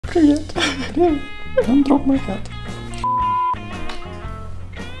Привет. Don't drop my cat.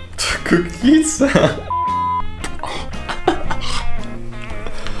 Cookies.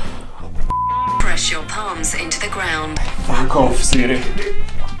 Press your palms into the ground. Fuck off, Siri.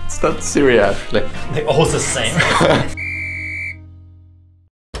 It's not Siri actually. They're all the same.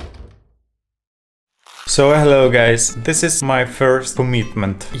 So hello guys, this is my first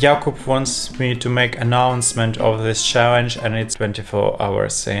commitment. Jakub wants me to make announcement of this challenge and it's 24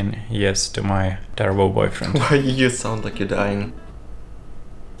 hours saying yes to my terrible boyfriend. Why you sound like you're dying?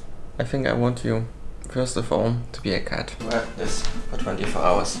 I think I want you, first of all, to be a cat. To have this for 24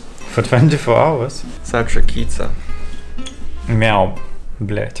 hours. For 24 hours? Such a kitsa. Meow.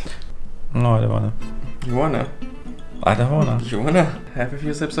 Блять. No, I don't wanna. You wanna? I don't wanna. You wanna? Have a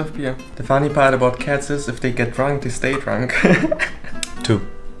few sips of beer. The funny part about cats is if they get drunk, they stay drunk. 2.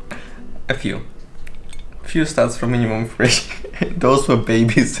 A few. Few starts from minimum 3. Those were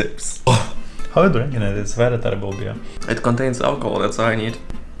baby sips. Oh, how are you drinking it? It's very terrible beer. It contains alcohol, that's all I need.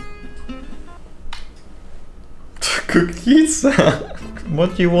 Cookies?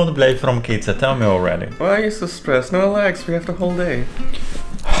 What do you want to play from kids? Tell me already. Why are you so stressed? No relax, we have the whole day.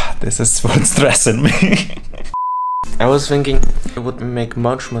 This is what's stressing me. I was thinking it would make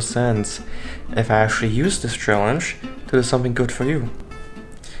much more sense if I actually use this challenge to do something good for you.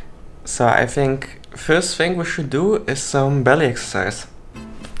 So I think first thing we should do is some belly exercise.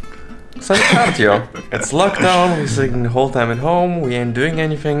 Some cardio. It's lockdown, we're sitting the whole time at home, we ain't doing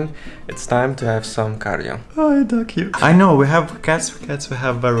anything. It's time to have some cardio. Oh, so cute. I know, we have cats. Cats, we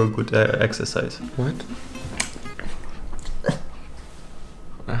have very good exercise. What?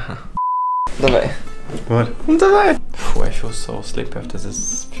 Давай. What? Давай. I feel so sleepy after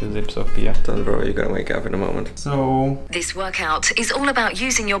this few sips of beer. Don't worry, you're gonna wake up in a moment. So This workout is all about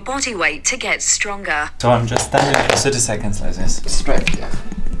using your body weight to get stronger. I'm just standing for 30 seconds like this. Straight, yeah.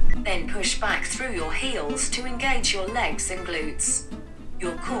 Then push back through your heels to engage your legs and glutes.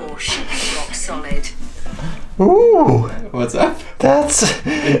 Your core should be rock solid. Ooh, What's up? that's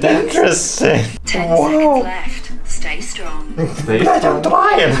interesting. 10 seconds left. Stay strong. I'm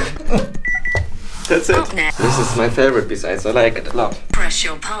trying. That's Up it. next, This is my favorite besides, I like it a lot. press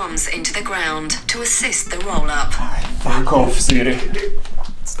your palms into the ground to assist the roll up. Fuck off, Siri.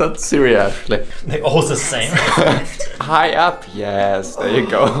 It's not Siri actually. They're all the same. High up, yes, there you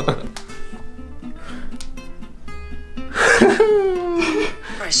go.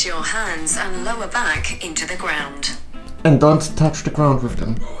 Press your hands and lower back into the ground. And don't touch the ground with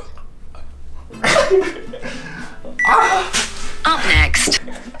them. Up next,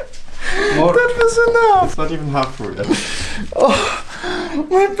 More. That was enough. It's not even half through yet. Oh,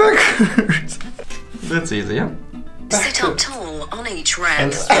 my back hurts. That's easy, yeah? sit up tall on each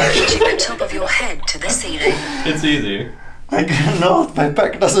round, reaching the top of your head to the ceiling. It's easy. I cannot. My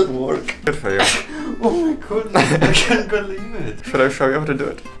back doesn't work. Good for you. Oh my goodness, I can't believe it. Should I show you how to do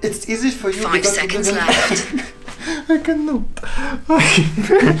it? It's easy for you. 5 because seconds you left. I cannot.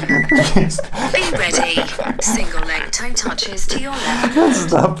 Yes. Be ready. Single leg toe touches to your left.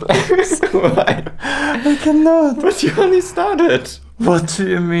 Stop. Why? I cannot. But you only started. What do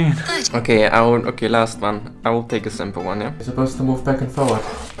you mean? Okay, okay, last one. I will take a simple one, yeah? You're supposed to move back and forward.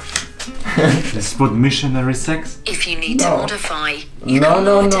 This is what missionary sex? If you need to No. modify, you No, can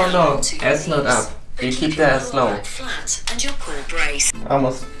no, lower no, down no. onto your Ass not knees, up. but You keep your the ass lower low. back flat and your core brace.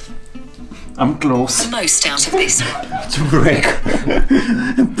 Almost. I'm close The most out of this one. to break.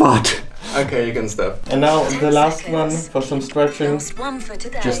 But Okay, you can stop. And now 10 the last seconds. one for some stretching. Last one for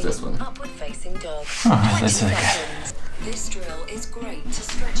today. Just this one. Upward facing dog. 20 that's okay. seconds. This drill is great to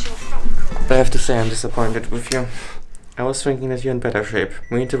stretch your front core. I have to say I'm disappointed with you. I was thinking that you're in better shape.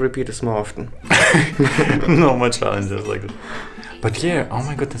 We need to repeat this more often. no more challenges like this. But yeah, oh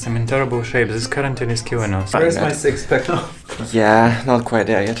my goodness, I'm in terrible shape. This quarantine is killing us. Where's my six-pack now? Yeah, not quite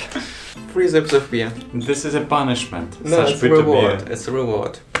there yet. 3 sips of beer. This is a punishment. No, Such it's a bitter reward. beer. It's a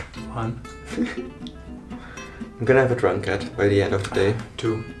reward. 1, I'm gonna have a drunkard by the end of the day.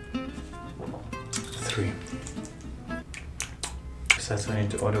 2, 3. Besides, I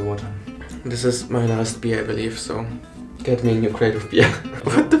need to order water. This is my last beer, I believe, so get me a new crate of beer.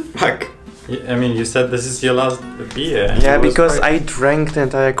 What the fuck? I mean, you said this is your last beer. Yeah, because I drank the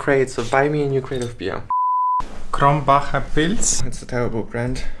entire crate, so buy me a new crate of beer. Krombacher Pilz. It's a terrible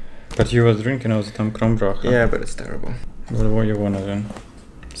brand. But you were drinking all the time Krombacher. Yeah, but it's terrible. What do you wanna do?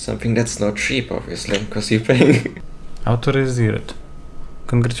 Something that's not cheap, obviously, because you're paying. Autorisiert.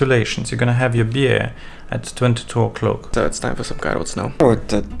 Congratulations, you're gonna have your beer at 22 o'clock. So it's time for some carrots now. Oh,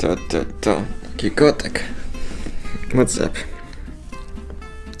 Kikotek. What's up?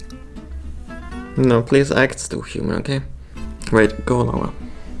 No, please act still human, okay? Wait, go lower.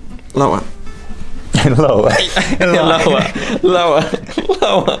 Lower. Lower. Lower.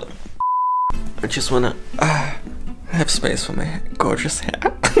 I just wanna have space for my gorgeous hair.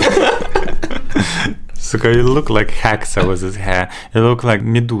 Suka, you look like Hexa with his hair. You look like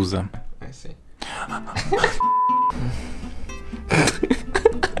Medusa. I see.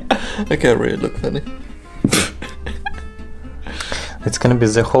 I can't really look funny. It's gonna be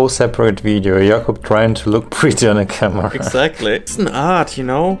the whole separate video. Jakub trying to look pretty on a camera. Exactly. It's an art, you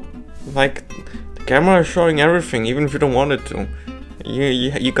know? Like, the camera is showing everything, even if you don't want it to.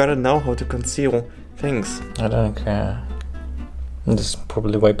 You gotta know how to conceal things. I don't care. This is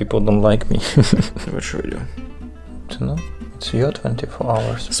probably why people don't like me. What should we do? I don't know. It's your 24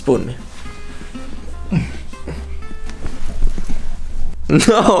 hours. Spoon me.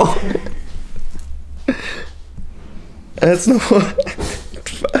 No! That's not what.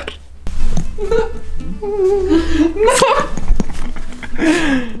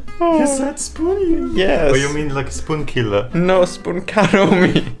 You said spoon? Yes. Oh, you mean like spoon killer? No, spoon caro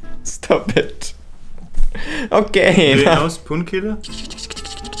me. Stop it. Okay. Do you know spoon killer?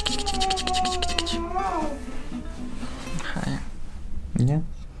 Hi. Yeah.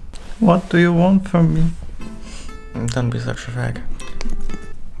 What do you want from me? Don't be such a fag.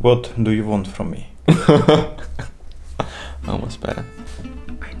 What do you want from me? Almost better.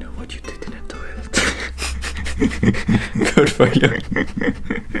 I know what you did in the toilet. Good for you.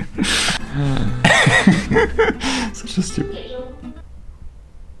 Such a stupid.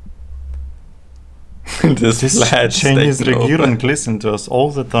 This Chinese regierung listen to us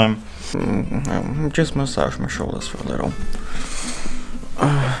all the time. Just massage my shoulders for a little.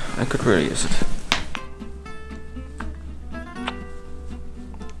 I could really use it.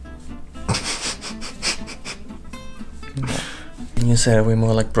 You said we're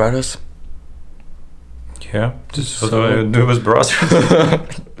more like brothers? Yeah, this is what I do with brothers.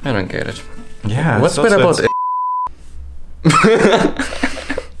 I don't get it. Yeah, what's better about it?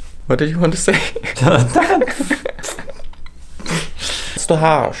 What did you want to say? It's too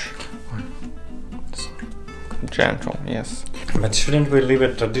harsh. Gentle, yes. But shouldn't we leave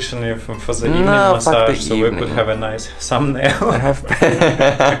it traditionally for the evening massage so we could have a nice thumbnail?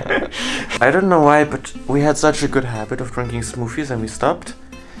 I don't know why, but we had such a good habit of drinking smoothies and we stopped.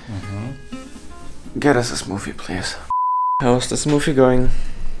 Get us a smoothie, please. How's the smoothie going?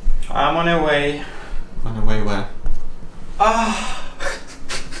 I'm on a way. On the way where? I'm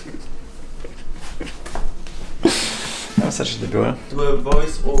such a debil. Do a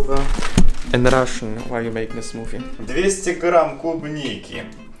voice over in Russian while you're making a smoothie. 200 грамм клубники,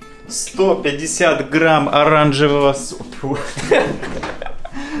 150 грамм оранжевого сока,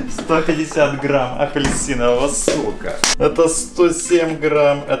 150 грамм апельсинового сока, это 107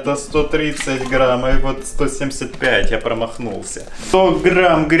 грамм, это 130 грамм, и вот 175, я промахнулся. 100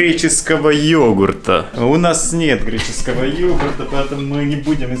 грамм греческого йогурта. У нас нет греческого йогурта, поэтому мы не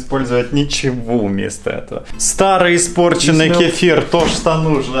будем использовать ничего вместо этого. Старый испорченный кефир, то, что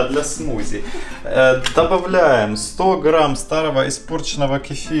нужно для смузи. Добавляем 100 грамм старого испорченного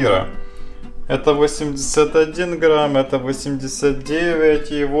кефира. Это 81 грамм, это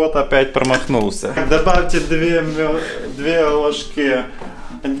 89, и вот опять промахнулся. Добавьте 2 ложки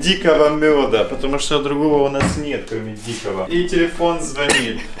дикого меда, потому что другого у нас нет, кроме дикого. И телефон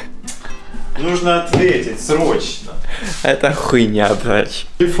звонит. Нужно ответить срочно. Это хуйня, блядь.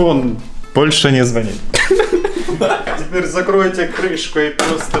 Телефон больше не звонит. Теперь закройте крышку и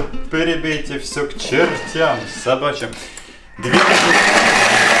просто перебейте все к чертям собачьим.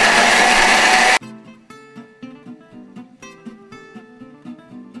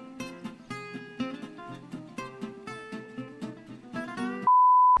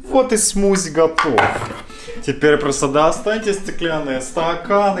 Вот и смузи готов. Теперь просто достаньте стеклянные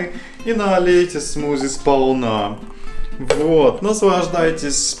стаканы и налейте смузи сполна. Вот,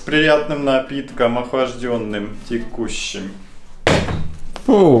 наслаждайтесь приятным напитком, охлажденным, текущим.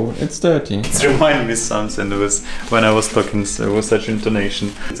 Oh, it's dirty. It reminds me something when I was talking with such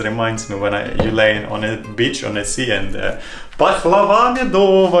intonation. It reminds me when you laying on a beach on a sea and пахлава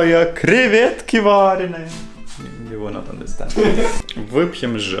медовая, креветки вареные. You will not understand.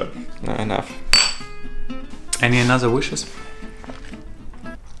 Выпьем же. Not enough. Any other wishes?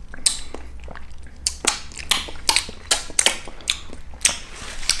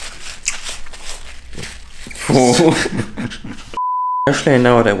 Actually, I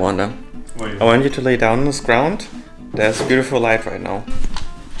know what I wonder. What I want you to lay down on this ground. There's beautiful light right now.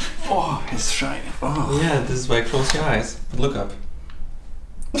 Oh, it's shining. Oh. Yeah, this is why close your eyes. Look up.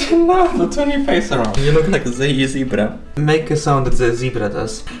 No, don't turn your face around. You look like a zebra. Make a sound that the zebra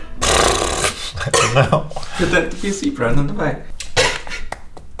does. I don't know. Pretend to be a zebra, no, давай.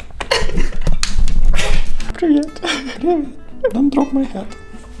 Привет. Привет. Don't drop my hat.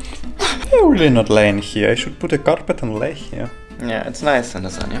 You're really not laying here. I should put a carpet and lay here. Yeah, it's nice in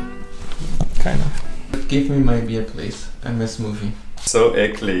the sun, yeah. Kind of. Give me my beer, please, and my smoothie. So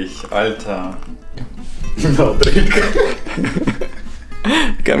eklig, Alter. No, drink.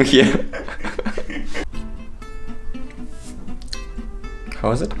 Come here. How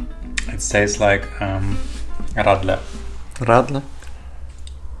is it? It tastes like radler. Radler?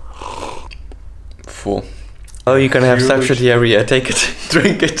 Full. Oh, you can have such a diarrhea. Take it.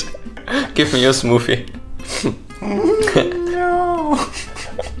 Drink it. Give me your smoothie. No.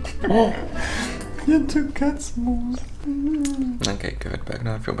 You took cat smooth. Okay, give it back.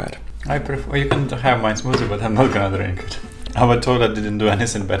 Now I feel bad. I prefer. You can have my smoothie, but I'm not gonna drink it. Our toilet didn't do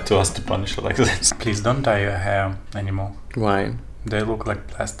anything bad to us to punish you like this. Please don't dye your hair anymore. Why? They look like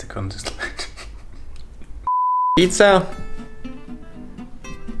plastic on this light. Pizza!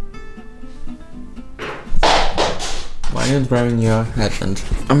 Why are you wearing your headband?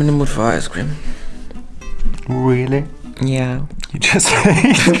 I'm in the mood for ice cream. Really? Yeah. You just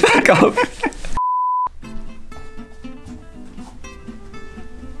fuck off.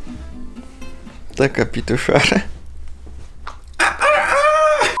 Taka pituszara.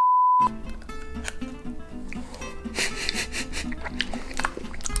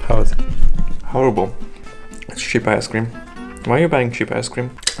 How is it? Horrible. It's cheap ice cream. Why are you buying cheap ice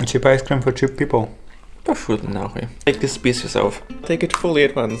cream? Cheap ice cream for cheap people. Пошут нахуй. Take this piece yourself. Take it fully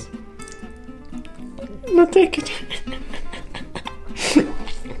at once. No, take it.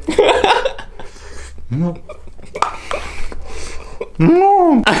 No.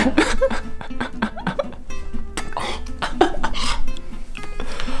 No.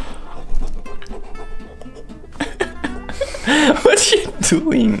 What are you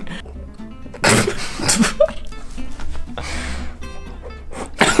doing?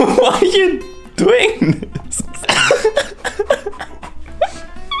 Why are you doing this?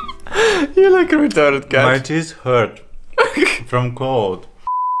 You're like a retarded cat. My teeth hurt from cold.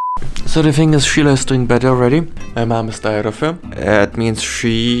 So the thing is, Sheila is doing better already. My mom is tired of her. It means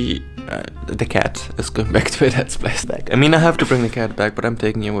she, the cat, is going back to her dad's place. I mean, I have to bring the cat back, but I'm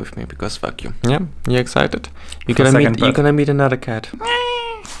taking you with me because fuck you. Yeah, you excited? You're gonna meet another cat.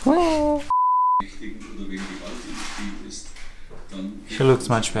 She looks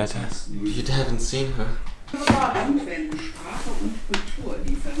much better. You haven't seen her.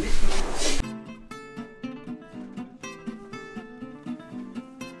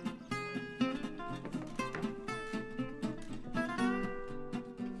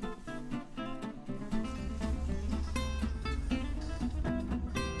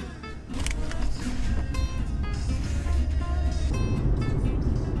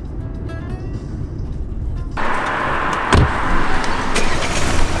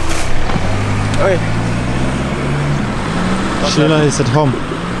 Oi. Sheila is at home.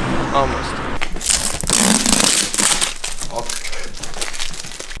 Almost.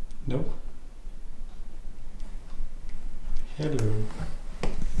 No. Hello.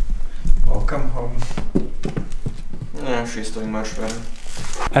 Welcome home. Yeah, she's doing much better.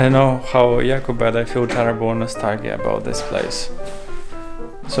 I don't know how Jakub, but I feel terrible nostalgia about this place.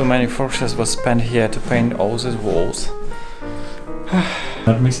 So many forces was spent here to paint all these walls.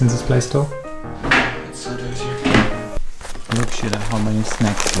 Not missing this place though? It's so dirty. Look, Sheila, how many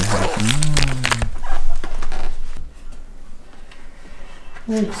snacks we have.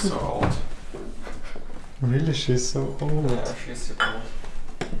 She's so old. Really, she's so old. Yeah, she's super old.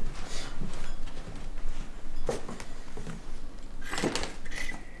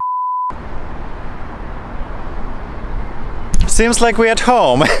 Seems like we're at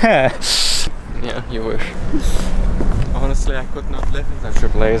home. Yeah, you wish. Honestly, I could not live in such a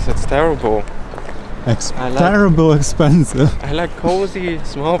place. It's terrible. Terrible expensive. I like cozy,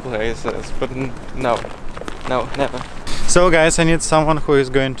 small places, but no, never. So guys, I need someone who is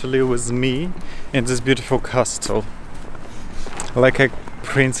going to live with me in this beautiful castle. Like a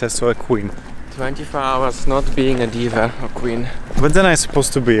princess or a queen. 24 hours not being a diva or queen. But then I'm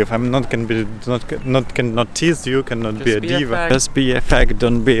supposed to be. If I'm not can be cannot tease you, cannot Just be a be diva. a fag. Just be a fag,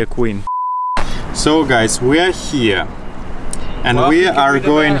 don't be a queen. So guys, we are here. And Well, we you can are be the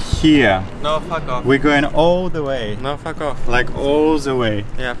going best. here. No, fuck off. We're going all the way. No, fuck off. Like all the way.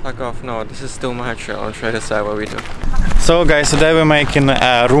 Yeah, fuck off. No, this is still my show. I'll try to decide what we do. So guys, today we're making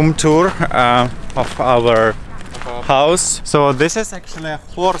a room tour of our house. So this is actually a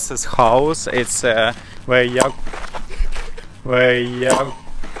horse's house. It's where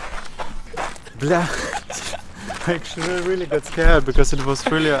Blah. Actually, I really got scared because it was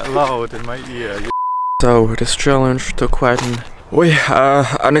really loud in my ear. So this challenge took quite an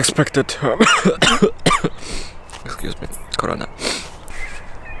unexpected turn. Excuse me, Corona.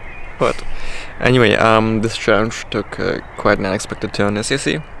 But anyway, this challenge took quite an unexpected turn, as you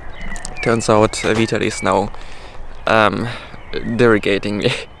see. Turns out Vitaly is now derogating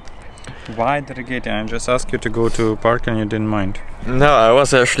me. Why derogating? I just asked you to go to a park and you didn't mind. No, I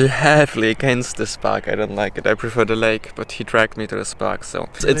was actually heavily against this park. I don't like it. I prefer the lake, but he dragged me to this park, so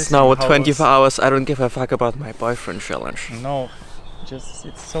it's now 24 hours. I don't give a fuck about my boyfriend challenge. No, just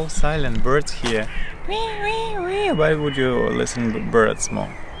it's so silent. Birds here. Why would you listen to birds more?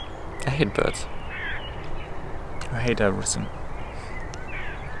 I hate birds. I hate everything.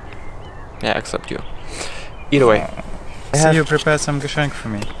 Yeah, except you. Either way. So you prepared some geschenk for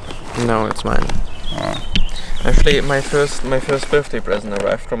me? No, it's mine. Oh. Actually, my first birthday present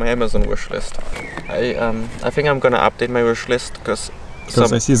arrived from my Amazon wish list. I think I'm gonna update my wish list because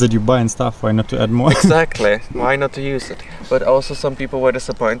I see that you buying stuff. Why not to add more? Exactly. Why not to use it? But also some people were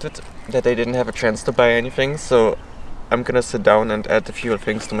disappointed that they didn't have a chance to buy anything. So I'm gonna sit down and add a few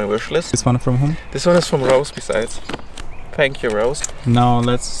things to my wish list. This one from whom? This one is from Rose. Besides, thank you, Rose. Now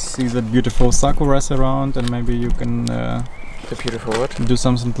let's see that beautiful sakura around, and maybe you can The beautiful what? do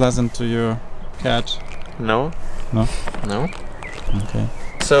something pleasant to your cat. No. No. No. Okay.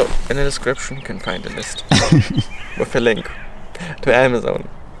 So in the description you can find a list with a link to Amazon,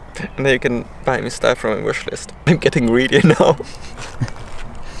 and then you can buy me stuff from my wish list. I'm getting greedy now.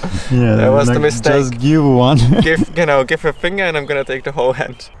 Yeah, that was the mistake. Just give one. give a finger, and I'm gonna take the whole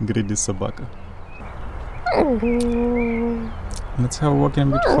hand. Greedy собака. Let's have a walk in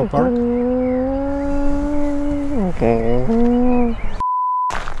a beautiful park.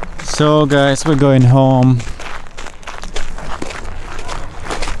 So guys, we're going home.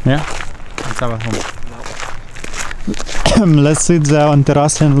 Yeah? Let's have a home. Let's sit there on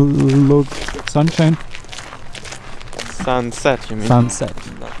terrace and look sunshine. Sunset, you mean? Sunset.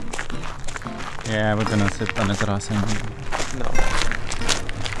 No. Yeah, we're gonna sit on the terrace and... No.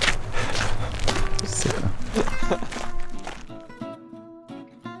 Сука.